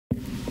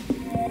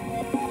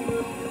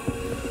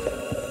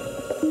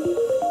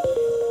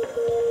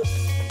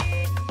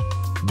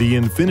The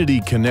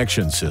INFINITI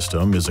Connection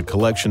System is a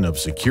collection of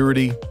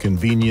security,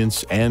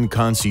 convenience, and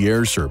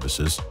concierge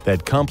services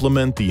that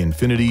complement the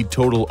INFINITI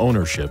Total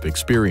Ownership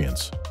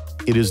Experience.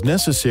 It is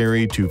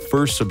necessary to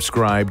first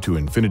subscribe to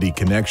INFINITI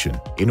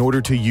Connection in order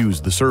to use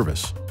the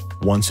service.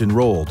 Once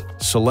enrolled,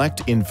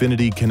 select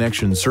INFINITI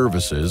Connection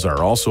services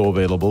are also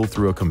available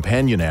through a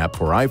companion app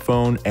for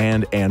iPhone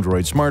and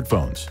Android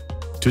smartphones.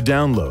 To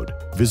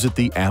download, visit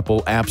the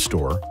Apple App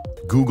Store,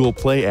 Google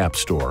Play App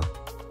Store,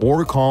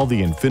 or call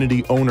the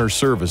INFINITI Owner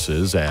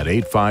Services at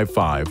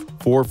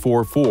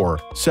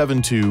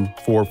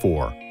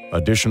 855-444-7244.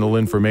 Additional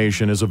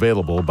information is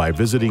available by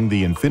visiting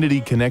the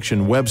INFINITI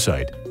Connection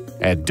website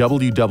at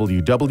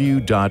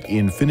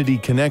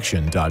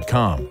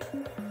www.infinityconnection.com.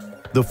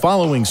 The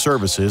following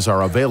services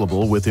are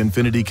available with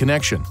INFINITI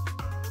Connection.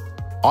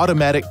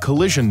 Automatic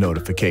collision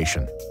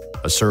notification,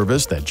 a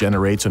service that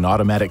generates an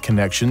automatic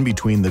connection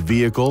between the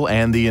vehicle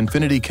and the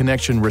INFINITI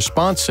Connection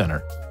Response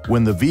Center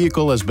when the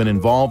vehicle has been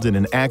involved in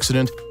an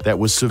accident that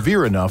was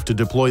severe enough to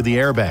deploy the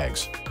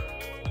airbags.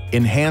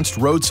 Enhanced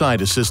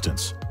Roadside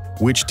Assistance,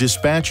 which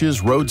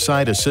dispatches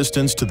roadside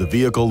assistance to the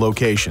vehicle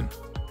location.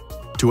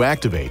 To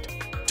activate,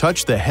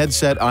 touch the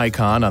headset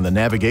icon on the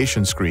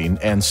navigation screen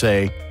and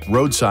say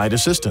Roadside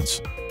Assistance.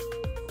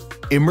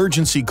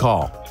 Emergency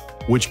Call,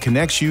 which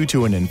connects you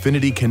to an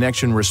INFINITI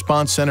Connection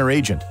Response Center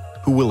agent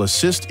who will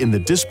assist in the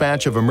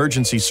dispatch of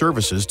emergency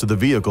services to the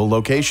vehicle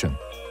location.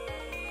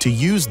 To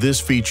use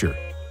this feature,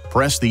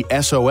 press the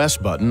SOS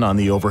button on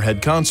the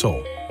overhead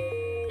console.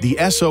 The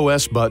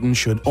SOS button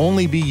should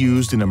only be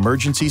used in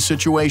emergency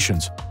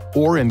situations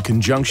or in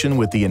conjunction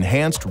with the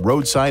Enhanced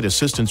Roadside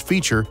Assistance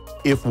feature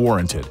if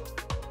warranted.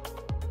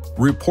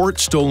 Report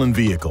Stolen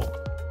Vehicle,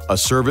 a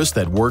service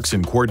that works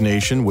in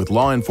coordination with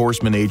law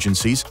enforcement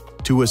agencies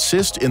to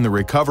assist in the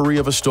recovery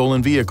of a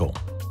stolen vehicle.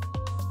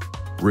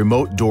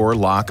 Remote Door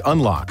Lock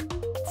Unlock,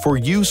 for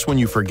use when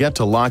you forget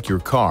to lock your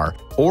car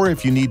or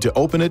if you need to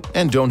open it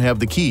and don't have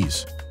the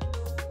keys.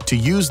 To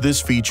use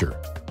this feature,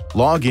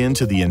 log in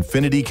to the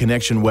INFINITI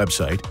Connection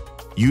website,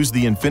 use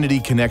the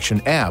INFINITI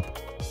Connection app,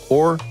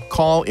 or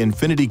call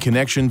INFINITI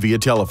Connection via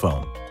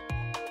telephone.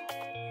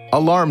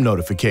 Alarm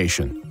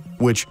Notification,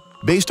 which,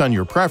 based on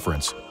your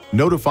preference,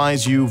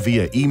 notifies you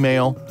via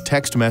email,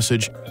 text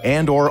message,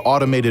 and/or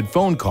automated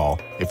phone call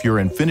if your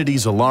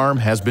INFINITI's alarm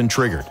has been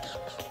triggered.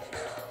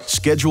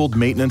 Scheduled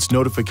Maintenance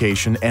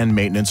Notification and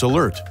Maintenance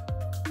Alert,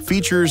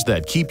 features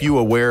that keep you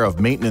aware of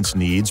maintenance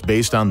needs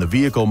based on the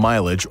vehicle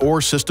mileage or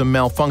system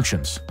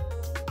malfunctions.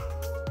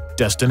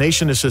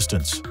 Destination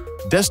Assistance,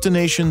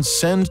 destinations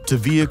send to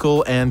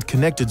vehicle and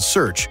connected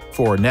search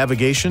for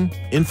navigation,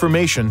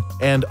 information,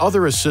 and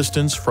other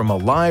assistance from a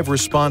live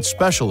response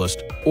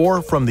specialist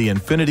or from the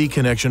INFINITI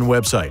Connection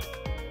website.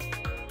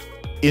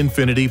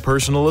 INFINITI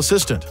Personal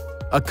Assistant,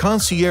 a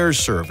concierge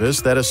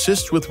service that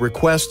assists with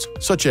requests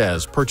such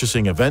as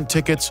purchasing event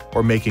tickets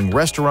or making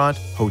restaurant,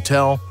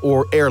 hotel,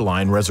 or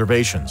airline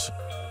reservations.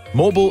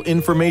 Mobile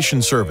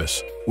Information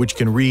Service, which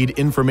can read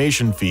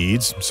information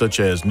feeds such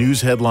as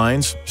news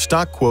headlines,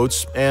 stock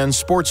quotes, and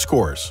sports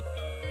scores.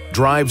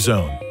 Drive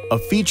Zone, a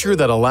feature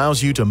that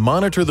allows you to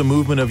monitor the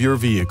movement of your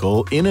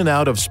vehicle in and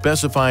out of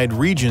specified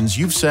regions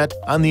you've set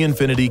on the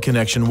INFINITI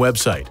Connection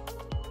website.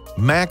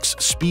 Max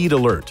Speed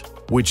Alert,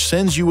 which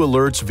sends you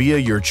alerts via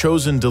your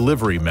chosen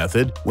delivery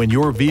method when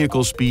your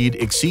vehicle speed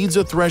exceeds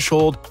a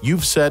threshold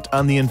you've set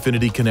on the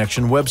INFINITI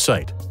Connection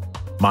website.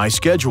 My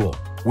Schedule,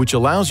 which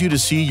allows you to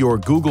see your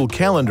Google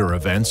Calendar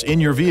events in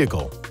your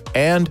vehicle.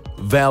 And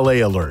Valet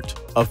Alert,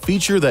 a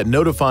feature that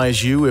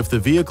notifies you if the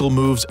vehicle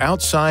moves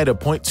outside a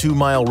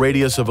 0.2-mile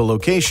radius of a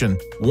location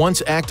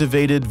once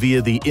activated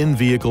via the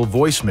in-vehicle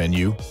voice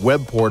menu,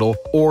 web portal,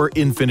 or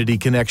INFINITI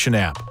Connection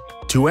app.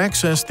 To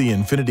access the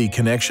INFINITI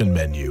Connection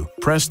menu,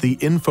 press the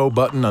Info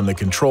button on the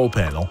control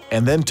panel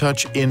and then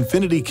touch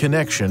INFINITI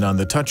Connection on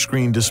the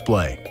touchscreen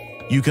display.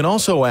 You can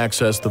also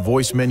access the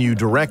voice menu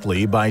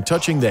directly by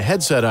touching the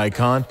headset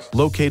icon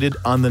located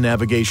on the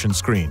navigation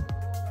screen.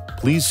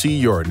 Please see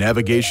your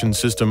Navigation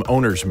System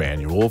Owner's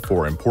Manual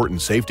for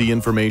important safety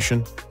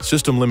information,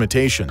 system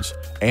limitations,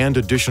 and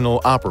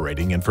additional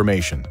operating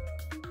information.